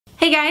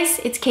Hey guys,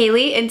 it's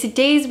Kayleigh. In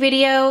today's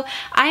video,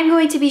 I'm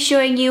going to be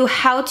showing you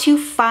how to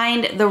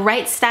find the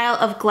right style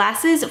of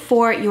glasses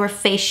for your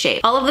face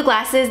shape. All of the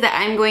glasses that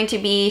I'm going to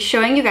be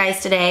showing you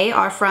guys today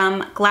are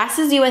from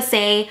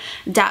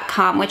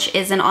glassesusa.com, which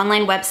is an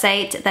online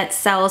website that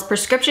sells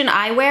prescription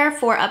eyewear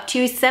for up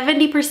to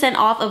 70%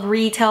 off of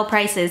retail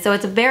prices. So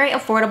it's very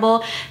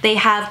affordable. They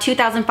have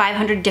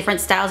 2,500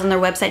 different styles on their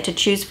website to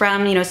choose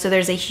from, so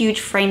there's a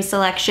huge frame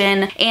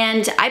selection.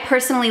 And I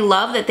personally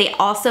love that they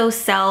also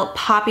sell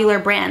popular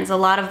brands. A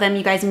lot of them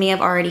you guys may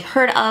have already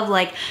heard of,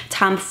 like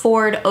Tom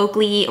Ford,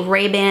 Oakley,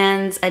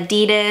 Ray-Bans,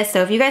 Adidas.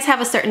 So if you guys have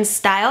a certain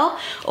style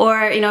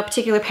or a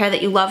particular pair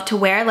that you love to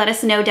wear, let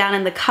us know down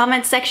in the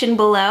comment section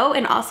below,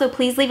 and also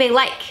please leave a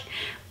like.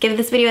 Give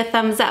this video a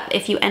thumbs up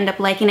if you end up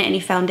liking it and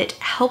you found it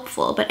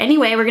helpful. But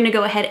anyway, we're gonna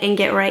go ahead and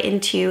get right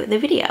into the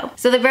video.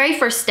 So the very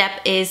first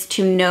step is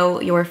to know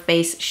your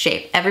face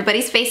shape.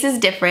 Everybody's face is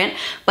different,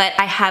 but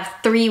I have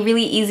 3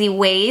 really easy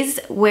ways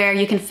where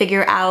you can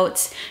figure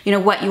out,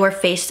 what your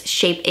face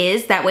shape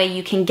is. That way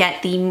you can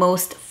get the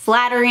most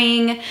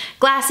flattering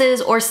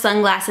glasses or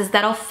sunglasses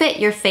that'll fit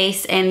your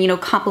face and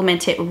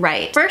complement it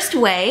right. First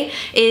way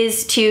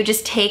is to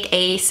just take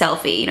a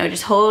selfie.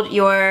 Just hold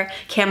your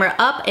camera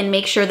up and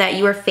make sure that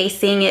you are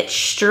facing it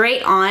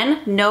straight on.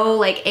 No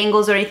like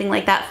angles or anything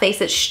like that.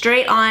 Face it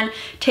straight on,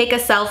 take a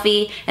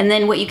selfie, and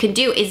then what you can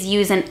do is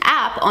use an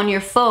app on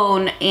your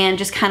phone and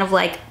just kind of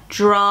like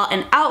draw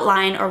an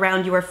outline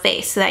around your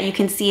face so that you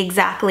can see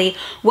exactly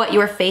what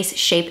your face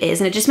shape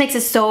is. And it just makes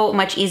it so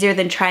much easier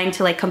than trying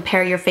to like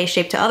compare your face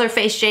shape to other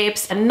face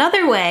shapes.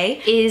 Another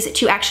way is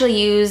to actually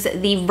use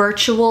the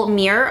virtual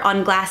mirror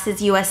on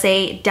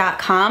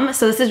glassesusa.com.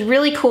 So this is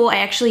really cool. I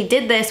actually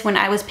did this when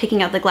I was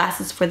picking out the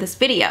glasses for this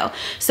video.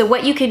 So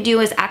what you can do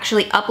is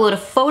actually upload a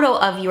photo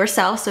of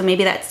yourself. So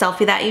maybe that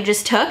selfie that you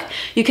just took,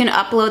 you can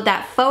upload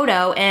that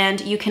photo and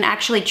you can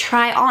actually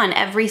try on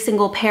every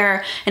single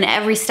pair and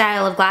every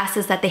style of glasses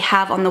that they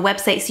have on the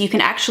website, so you can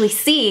actually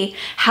see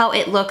how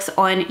it looks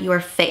on your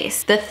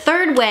face. The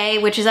third way,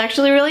 which is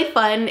actually really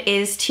fun,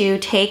 is to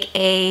take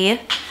a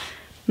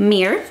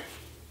mirror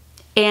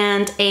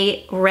and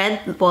a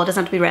red, well, it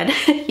doesn't have to be red.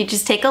 You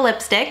just take a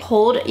lipstick,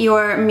 hold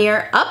your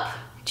mirror up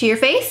to your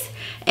face,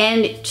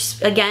 and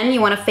just, again,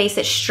 you want to face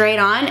it straight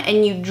on,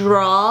 and you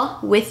draw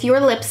with your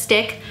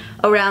lipstick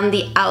around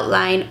the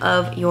outline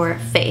of your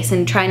face,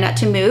 and try not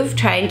to move.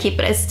 Try and keep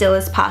it as still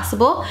as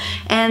possible.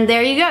 And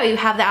there you go, you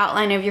have the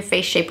outline of your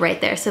face shape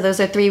right there. So those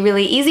are 3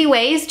 really easy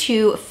ways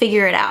to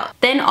figure it out.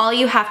 Then all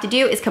you have to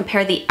do is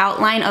compare the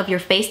outline of your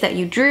face that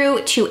you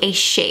drew to a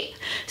shape.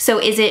 So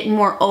is it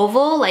more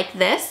oval like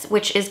this,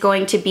 which is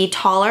going to be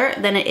taller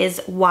than it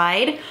is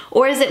wide?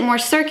 Or is it more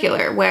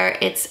circular where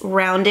it's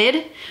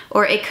rounded?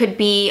 Or it could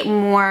be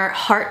more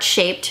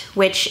heart-shaped,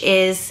 which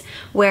is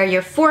where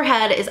your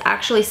forehead is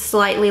actually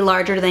slightly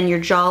larger than your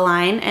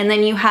jawline. And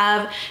then you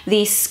have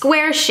the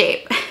square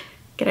shape.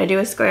 Can I do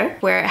a square?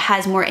 Where it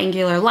has more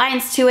angular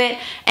lines to it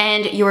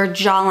and your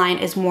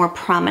jawline is more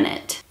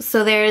prominent.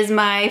 So there's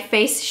my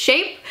face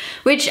shape,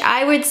 which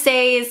I would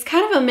say is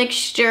kind of a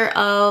mixture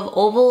of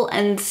oval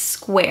and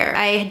square.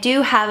 I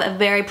do have a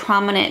very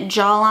prominent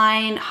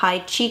jawline, high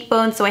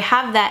cheekbones, so I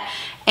have that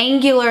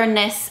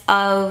angularness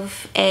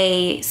of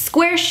a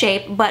square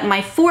shape, but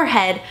my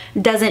forehead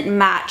doesn't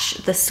match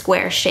the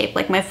square shape.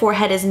 Like my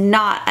forehead is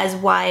not as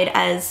wide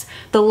as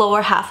the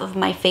lower half of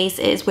my face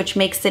is, which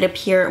makes it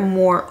appear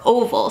more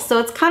oval. So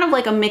it's kind of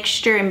like a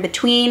mixture in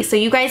between. So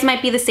you guys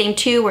might be the same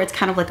too, where it's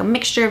kind of like a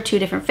mixture of 2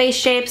 different face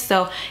shapes.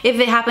 So if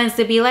it happens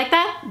to be like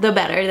that, the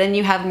better, then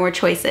you have more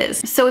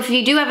choices. So if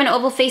you do have an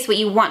oval face, what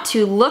you want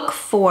to look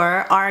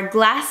for are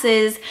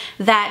glasses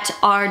that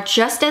are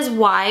just as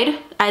wide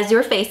as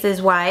your face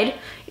is wide,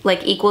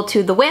 like equal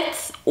to the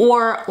width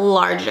or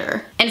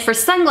larger. And for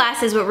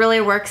sunglasses, what really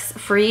works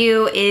for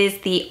you is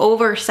the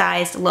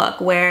oversized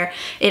look, where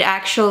it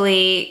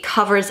actually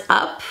covers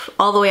up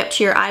all the way up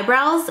to your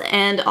eyebrows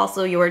and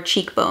also your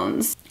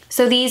cheekbones.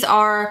 So these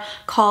are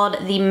called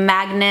the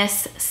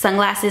Magnus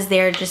sunglasses.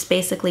 They're just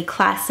basically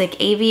classic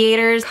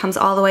aviators. Comes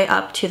all the way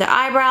up to the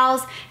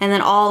eyebrows and then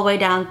all the way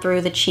down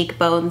through the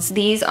cheekbones.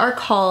 These are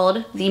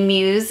called the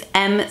Muse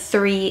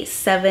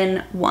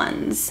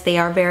M371s. They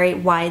are very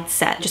wide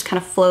set, just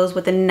kind of flows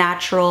with the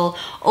natural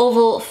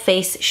oval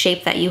face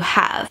shape that you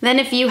have. Then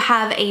if you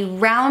have a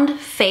round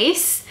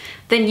face,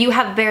 then you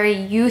have very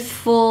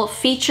youthful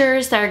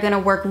features that are gonna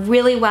work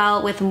really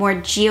well with more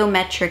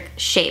geometric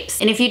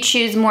shapes. And if you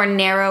choose more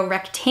narrow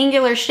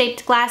rectangular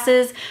shaped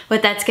glasses,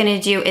 what that's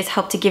gonna do is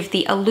help to give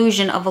the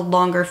illusion of a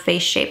longer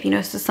face shape,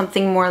 so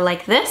something more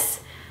like this.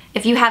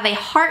 If you have a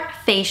heart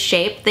face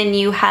shape, then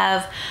you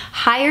have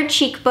higher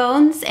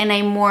cheekbones and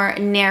a more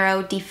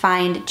narrow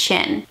defined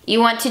chin.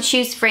 You want to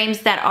choose frames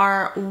that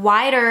are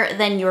wider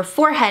than your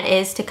forehead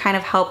is to kind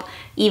of help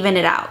even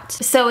it out.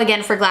 So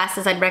again, for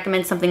glasses, I'd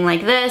recommend something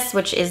like this,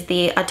 which is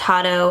the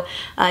Atato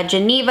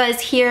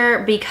Genevas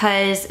here,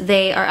 because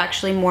they are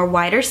actually more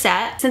wider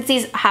set. Since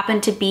these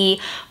happen to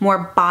be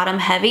more bottom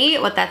heavy,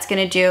 what that's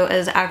gonna do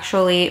is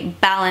actually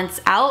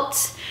balance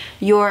out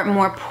your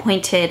more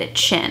pointed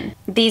chin.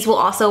 These will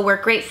also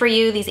work great for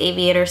you, these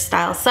aviator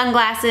style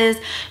sunglasses,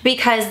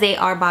 because they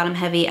are bottom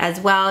heavy as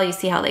well. You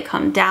see how they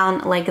come down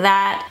like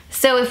that.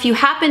 So if you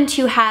happen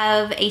to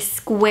have a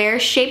square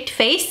shaped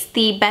face,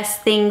 the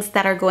best things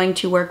that are going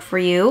to work for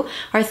you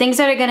are things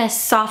that are gonna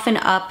soften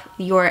up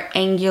your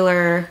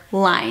angular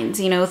lines,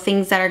 you know,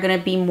 things that are gonna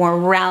be more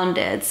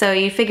rounded. So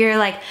you figure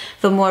like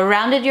the more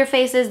rounded your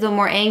face is, the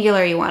more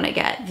angular you wanna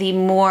get. The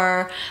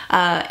more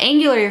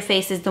angular your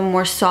face is, the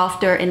more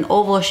softer and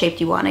oval shaped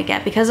you wanna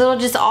get, because it'll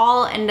just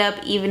all end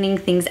up evening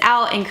things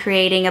out and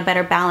creating a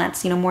better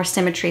balance, you know, more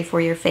symmetry for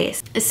your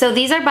face. So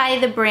these are by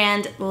the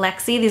brand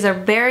Luxy. These are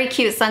very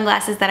cute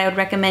sunglasses that I would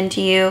recommend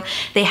to you.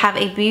 They have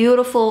a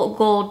beautiful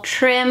gold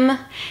trim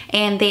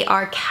and they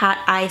are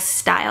cat eye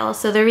style.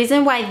 So the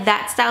reason why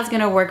that style is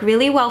going to work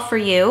really well for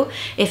you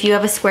if you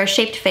have a square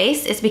shaped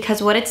face is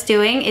because what it's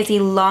doing is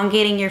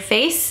elongating your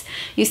face.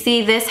 You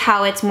see this,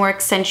 how it's more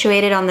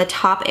accentuated on the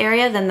top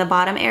area than the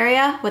bottom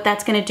area. What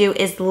that's going to do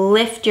is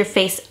lift your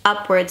face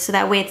upwards so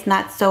that way it's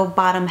not so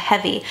bottom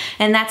heavy,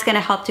 and that's going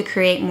to help to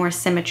create more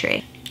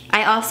symmetry.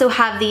 I also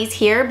have these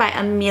here by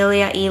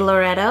Amelia E.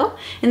 Loretto,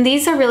 and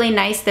these are really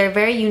nice. They're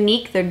very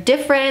unique, they're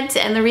different,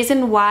 and the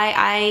reason why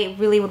I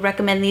really would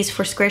recommend these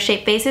for square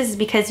shaped faces is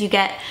because you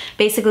get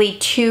basically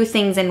two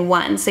things in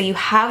one. So you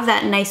have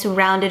that nice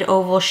rounded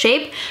oval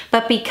shape,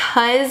 but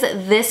because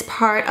this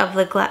part of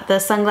the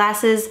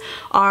sunglasses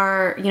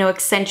are, you know,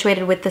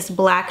 accentuated with this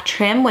black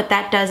trim, what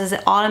that does is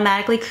it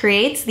automatically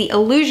creates the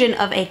illusion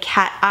of a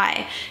cat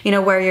eye, you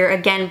know, where you're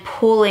again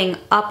pulling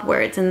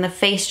upwards and the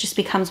face just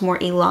becomes more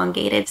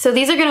elongated. So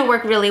these are gonna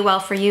work really well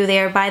for you. They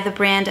are by the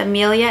brand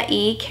Amelia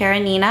E.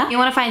 Karenina. You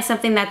wanna find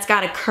something that's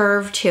got a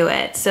curve to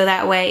it, so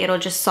that way it'll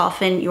just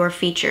soften your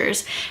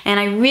features. And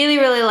I really,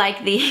 really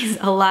like these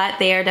a lot.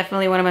 They are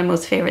definitely one of my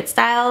most favorite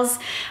styles.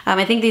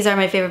 I think these are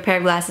my favorite pair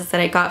of glasses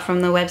that I got from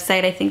the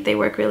website. I think they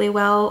work really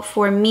well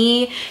for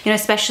me, you know,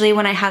 especially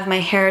when I have my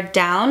hair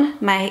down.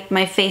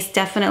 My face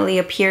definitely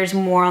appears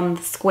more on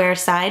the square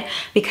side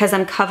because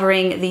I'm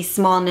covering the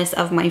smallness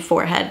of my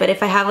forehead. But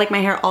if I have like my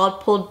hair all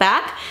pulled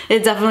back,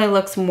 it definitely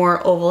looks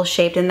more oval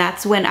shaped, and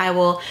that's when I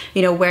will,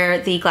 you know,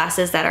 wear the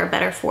glasses that are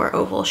better for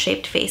oval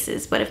shaped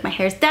faces. But if my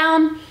hair's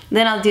down,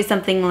 then I'll do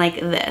something like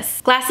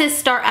this. Glasses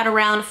start at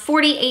around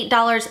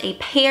 $48 a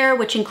pair,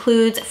 which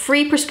includes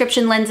free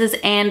prescription lenses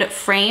and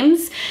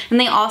frames. And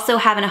they also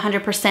have an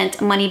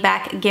 100% money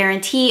back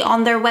guarantee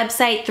on their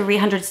website,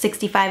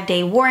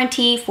 365-day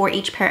warranty for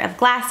each pair of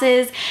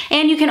glasses.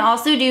 And you can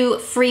also do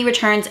free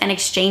returns and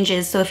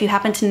exchanges. So if you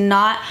happen to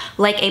not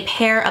like a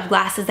pair of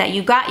glasses that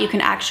you got, you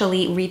can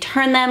actually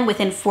return them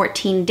within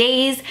 14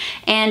 days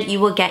and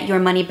you will get your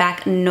money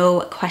back,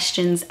 no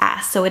questions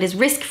asked. So it is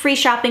risk-free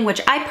shopping,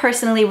 which I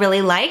personally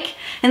really like,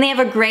 and they have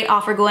a great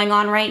offer going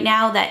on right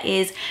now that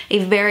is a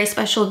very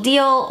special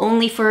deal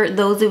only for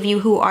those of you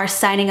who are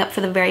signing up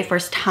for the very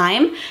first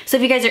time. So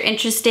if you guys are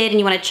interested and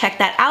you want to check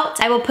that out,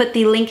 I will put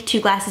the link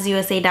to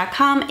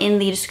glassesusa.com in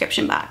the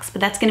description box.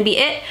 But that's going to be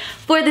it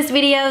for this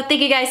video.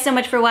 Thank you guys so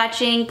much for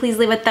watching. Please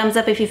leave a thumbs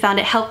up if you found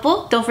it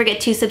helpful. Don't forget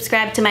to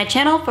subscribe to my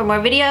channel for more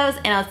videos,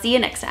 and I'll see you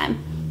next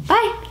time.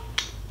 Bye!